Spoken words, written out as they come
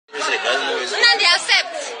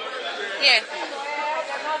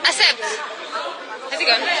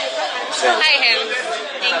welcome. Hi, him.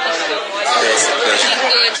 Thank you so much. Yes,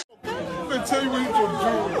 good. They tell you what you do.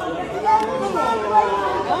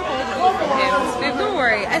 Babe, don't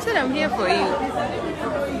worry. I said I'm here for you.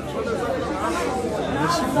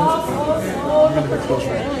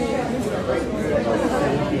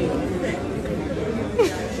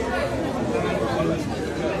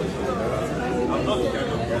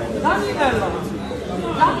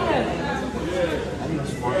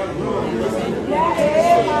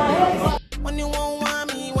 When you won't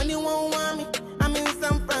want me, I'm in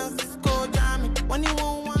San Francisco, Jammy. When you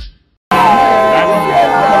won't want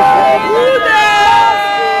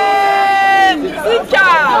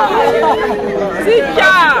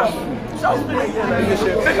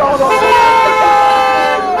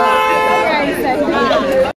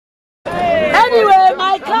Anyway,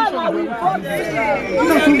 my car now we brought this.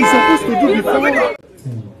 That's what we're supposed to do before. 9,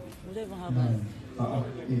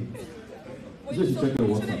 8. Just check your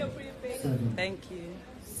water. 7. Thank you.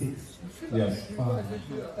 6. Yes. 5.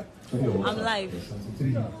 Check your water. I'm live.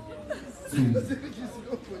 3. 2.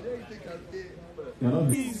 You're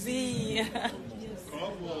not Easy.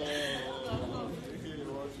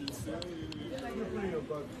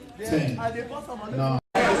 Ten. 9.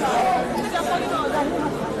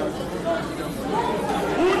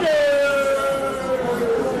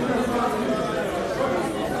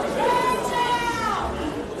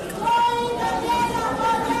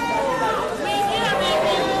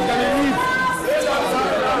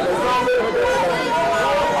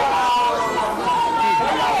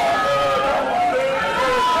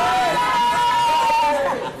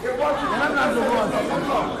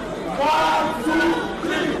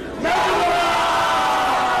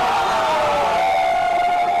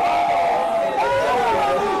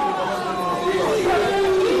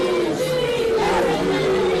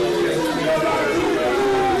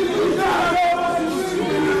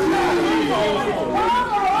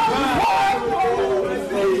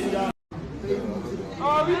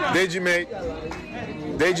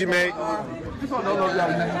 Deji mate.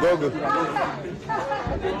 Go.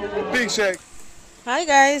 Big Sheggz. Hi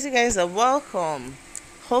guys, you guys are welcome.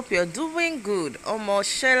 Hope you're doing good.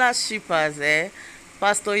 Almost Sheggz shippers,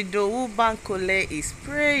 Pastor Idowu Bankole is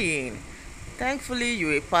praying. Thankfully,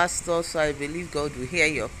 you're a pastor, so I believe God will hear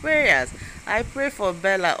your prayers. I pray for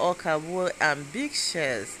Bella Okawo and Big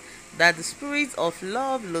Sheggz that the spirit of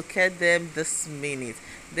love locate them this minute.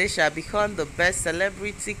 They shall become the best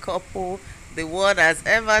celebrity couple the world has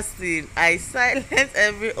ever seen. I silence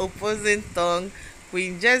every opposing tongue.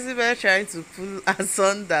 Queen Jezebel trying to pull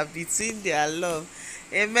asunder between their love.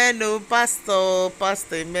 Amen. No, Pastor,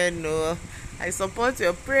 amen. No, I support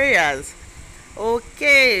your prayers.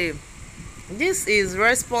 Okay, this is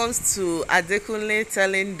response to Adekunle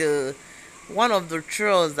telling one of the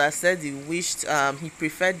trolls that said he wished he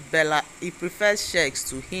preferred Sheggz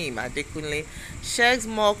to him. Adekunle. Sheggz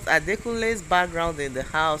mocked Adekunle's background in the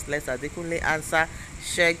house. Let Adekunle answer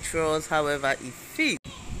Sheggz trolls however it fits.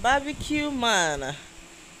 Barbecue man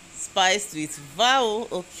spiced with vow.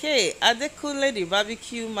 Okay, Adekunle the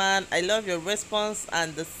barbecue man, I love your response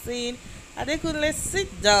and the scene. Adekunle,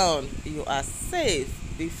 sit down, you are safe.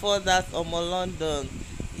 Before that, Omo London,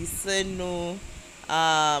 he said no.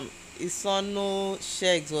 Isono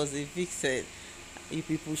Sheggz was evicted. You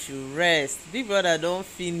people should rest. Big brother don't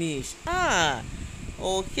finish.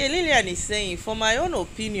 Okay, Lillian is saying, for my own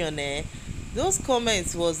opinion, those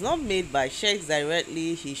comments was not made by Sheggz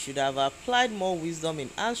directly. He should have applied more wisdom in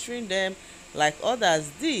answering them like others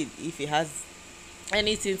did. If he has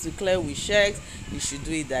anything to clear with Sheggz, he should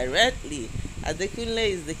do it directly. Adekunle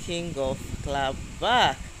is the king of clap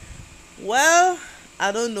back. Well,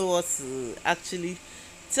 I don't know what to actually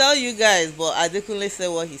tell you guys, but Adekunle said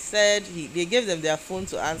what he said. They gave them their phone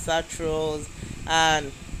to answer trolls.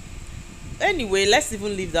 And anyway, let's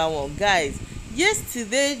even leave that one, guys.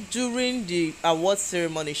 Yesterday during the award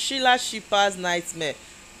ceremony, Sheila Shipper's nightmare,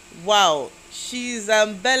 wow, she's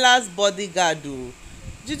Bella's bodyguard.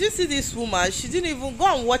 Did you see this woman? She didn't even go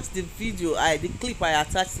and watch the video, the clip I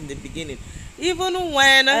attached in the beginning. Even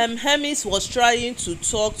when Hemis was trying to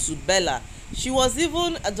talk to Bella, she was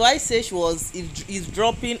even, do I say she was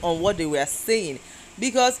eavesdropping on what they were saying?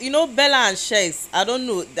 Because you know, Bella and Sheggz, I don't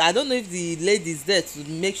know if the lady is there to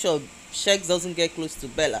make sure Sheggz doesn't get close to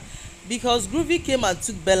Bella, because Groovy came and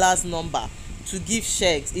took Bella's number to give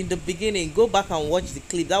Sheggz in the beginning. Go back and watch the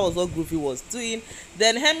clip. That was what Groovy was doing.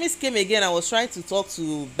 Then Hemis came again and was trying to talk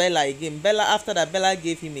to Bella again. Bella, after that, Bella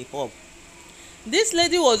gave him a hug. This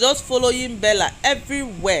lady was just following Bella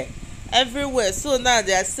everywhere. So now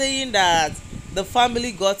they are saying that the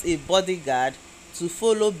family got a bodyguard to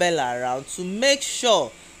follow Bella around to make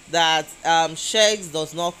sure that Sheggz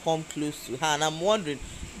does not come close to her, and I'm wondering,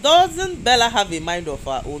 doesn't Bella have a mind of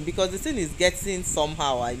her own? Because the thing is getting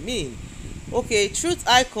somehow. I mean, okay, Truth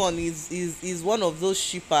Icon is one of those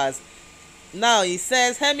shippers. Now he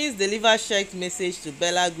says Hermes delivered Sheggz message to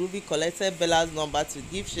Bella. Groovy collected Bella's number to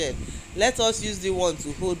give Sheggz. Let us use the one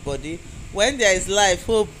to hold body. When there is life,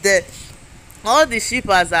 hope there. All the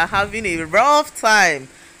shippers are having a rough time.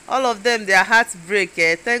 All of them, their hearts break.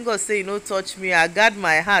 Thank God say you no touch me. I guard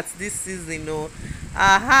my heart this season.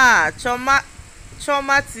 Aha, Choma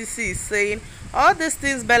TC is saying all these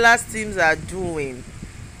things Bella's teams are doing,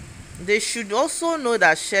 they should also know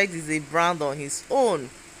that Sheggz is a brand on his own.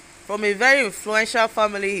 From a very influential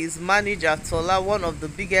family, his manager Tola, one of the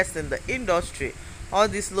biggest in the industry. All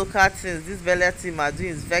these local things this Bella team are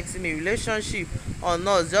doing is vexing me. Relationship or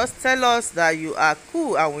not, just tell us that you are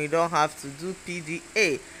cool and we don't have to do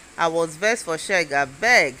PDA. I was vexed for Sheggz, I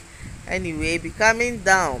beg. Anyway, be calming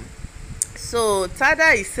down. So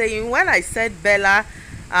Tada is saying, when I said Bella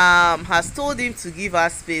has told him to give her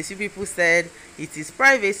space, you people said it is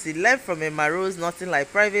privacy. Learn from Emma Rose, nothing like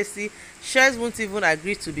privacy. Sheggz won't even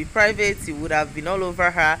agree to be private. He would have been all over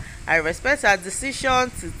her. I respect her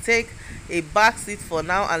decision to take a back seat for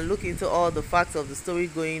now and look into all the facts of the story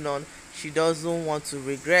going on. She doesn't want to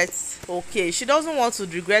regret. Okay, she doesn't want to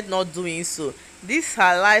regret not doing so. This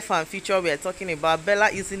her life and future we are talking about. Bella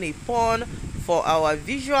isn't a pawn for our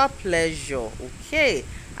visual pleasure. Okay,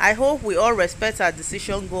 I hope we all respect her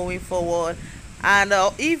decision going forward, and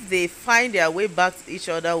if they find their way back to each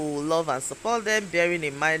other, we will love and support them, bearing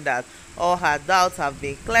in mind that all her doubts have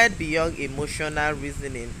been cleared beyond emotional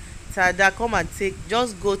reasoning. Tada, come and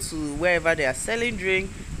just go to wherever they are selling drink,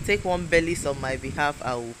 take one bellies on my behalf,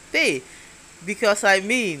 I will pay. Because I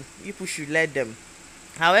mean, people should let them.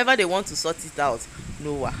 However they want to sort it out,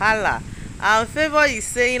 no wahala. Favor is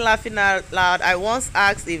saying, laughing out loud, I once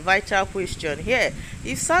asked a vital question here.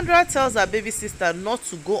 If Sandra tells her baby sister not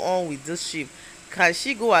to go on with this ship, can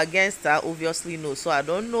she go against her? Obviously no. So I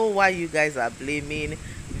don't know why you guys are blaming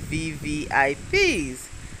VVIPs.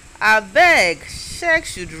 I beg, Sheggz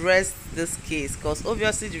should rest this case, because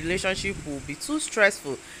obviously the relationship will be too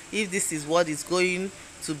stressful if this is what it's going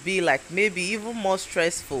to be like, maybe even more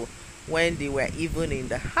stressful when they were even in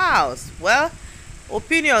the house. Well,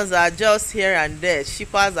 opinions are just here and there.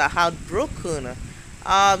 Shippers are heartbroken.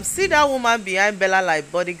 See that woman behind Bella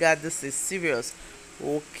like bodyguard, this is serious.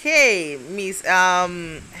 Okay, Miss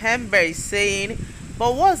Hember is saying,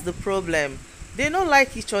 but what's the problem? They don't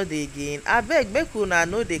like each other again. I beg, make una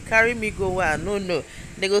know they carry me go where I no.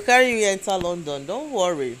 They go carry me enter London. Don't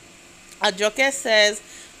worry. Ajoke says,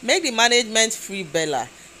 make the management free Bella.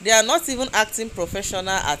 They are not even acting professional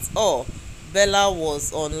at all. Bella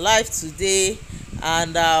was on live today,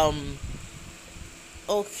 and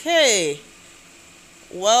okay.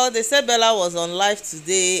 Well, they said Bella was on live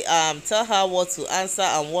today. Tell her what to answer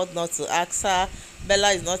and what not to ask her. Bella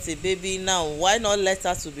is not a baby now. Why not let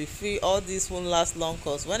her to be free? All this won't last long,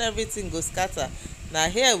 cause when everything goes scatter, now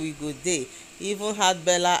here we go day. Even had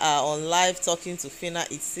Bella on live talking to Fina,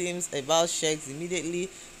 it seems, about Sheggz. Immediately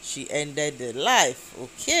she ended the live.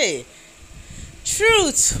 Okay,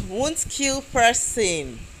 truth won't kill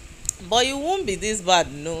person, but you won't be this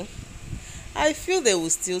bad, no. I feel they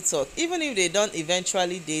will still talk. Even if they don't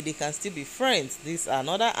eventually date, they can still be friends. This is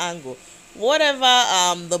another angle. Whatever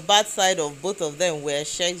the bad side of both of them, where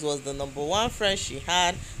Sheggz was the #1 friend she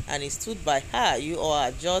had and he stood by her, you all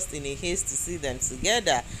are just in a haste to see them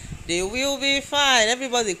together. They will be fine.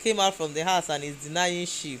 Everybody came out from the house and is denying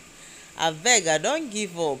ship. I beg, I don't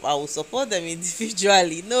give up. I will support them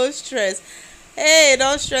individually. No stress. Hey,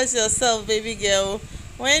 don't stress yourself, baby girl.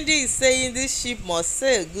 Wendy is saying this ship must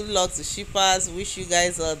sail. Good luck to shippers. Wish you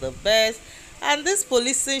guys all the best. And this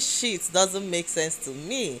policing shit doesn't make sense to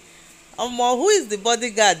me. Who is the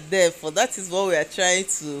bodyguard there for? That is what we are trying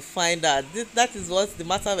to find out. That is what the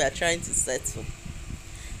matter we are trying to settle.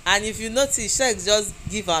 And if you notice, Sheggz just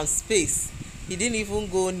give am space. He didn't even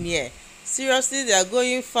go near. Seriously, they are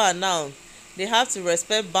going far now. They have to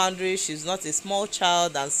respect boundaries. She's not a small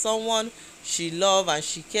child and someone she love, and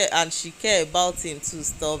she care about him to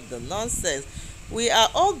stop the nonsense. We are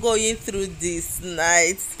all going through this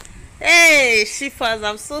night. Hey shippers,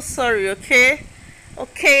 I'm so sorry.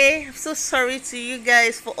 Okay, I'm so sorry to you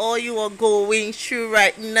guys for all you are going through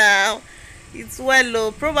right now. It's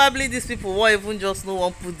well, probably these people won't even just no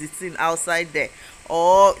one put the thing outside there,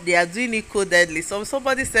 or they are doing it codedly.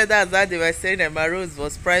 Somebody said that they were saying that my Rose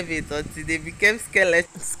was private until they became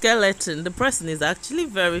skeleton. The person is actually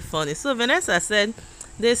very funny. So Vanessa said,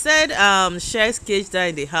 they said Sheggz caged her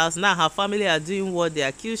in the house. Now her family are doing what they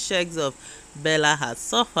accuse Sheggz of. Bella has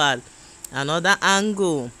suffered. Another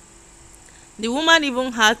angle. The woman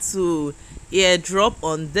even had to eardrop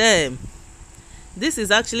on them. This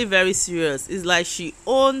is actually very serious. It's like she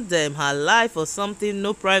owned them, her life or something.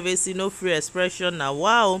 No privacy, no free expression. Now,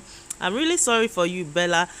 wow, I'm really sorry for you,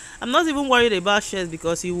 Bella. I'm not even worried about Sheggz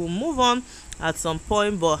because he will move on at some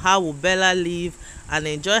point, but how will Bella live and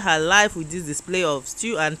enjoy her life with this display of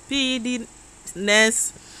stew and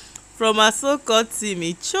pediness from her so-called team?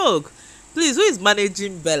 He choke. Please, who is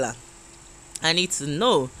managing Bella? I need to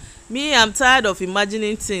know. Me, I'm tired of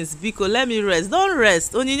imagining things. Biko, let me rest. Don't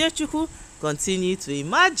rest. Onyinyechuku, continue to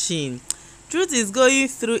imagine. Truth is going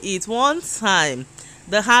through it one time.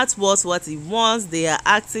 The heart was what it wants. They are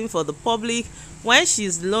acting for the public. When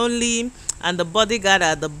she's lonely and the bodyguard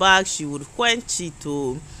at the back, she would quench it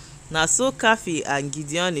too. Now, so Kafi and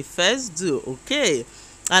Gideon first do, okay?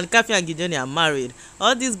 And Kafi and Gideon are married.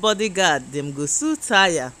 All these bodyguard, them go so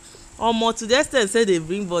tired. Omo, to the extent say they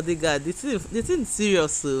bring bodyguard, the thing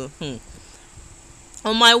serious. So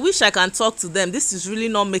I wish I can talk to them. This is really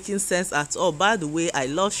not making sense at all. By the way, I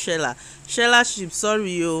love Shella sheep.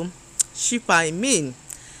 Sorry yo, sheep I mean.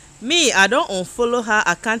 Me, I don't unfollow her.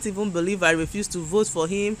 I can't even believe I refuse to vote for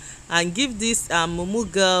him and give this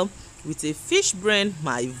mumu girl with a fish brain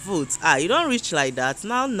my vote. You don't reach like that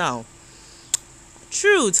now.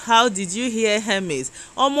 Truth, how did you hear Hermes?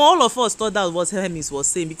 All of us thought that was what Hermes was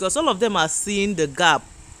saying because all of them are seeing the gap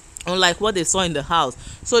unlike what they saw in the house,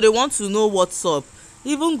 so they want to know what's up.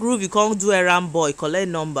 Even Groovy can't do errand boy collect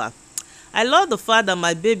number. I love the fact that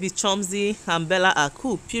my baby Chomsy and Bella are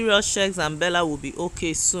cool. Period. Sheggz and Bella will be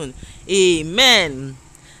okay soon. Amen.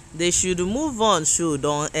 They should move on. Show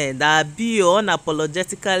don't end. That be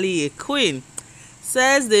unapologetically a queen.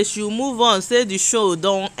 Says they should move on. Say the show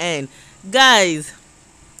don't end. Guys,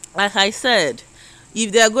 like I said,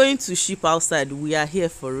 if they are going to ship outside, we are here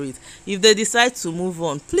for it. If they decide to move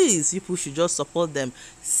on, please, people should just support them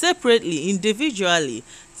separately, individually.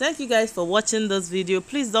 Thank you guys for watching this video.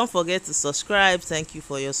 Please don't forget to subscribe. Thank you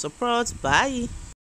for your support. Bye.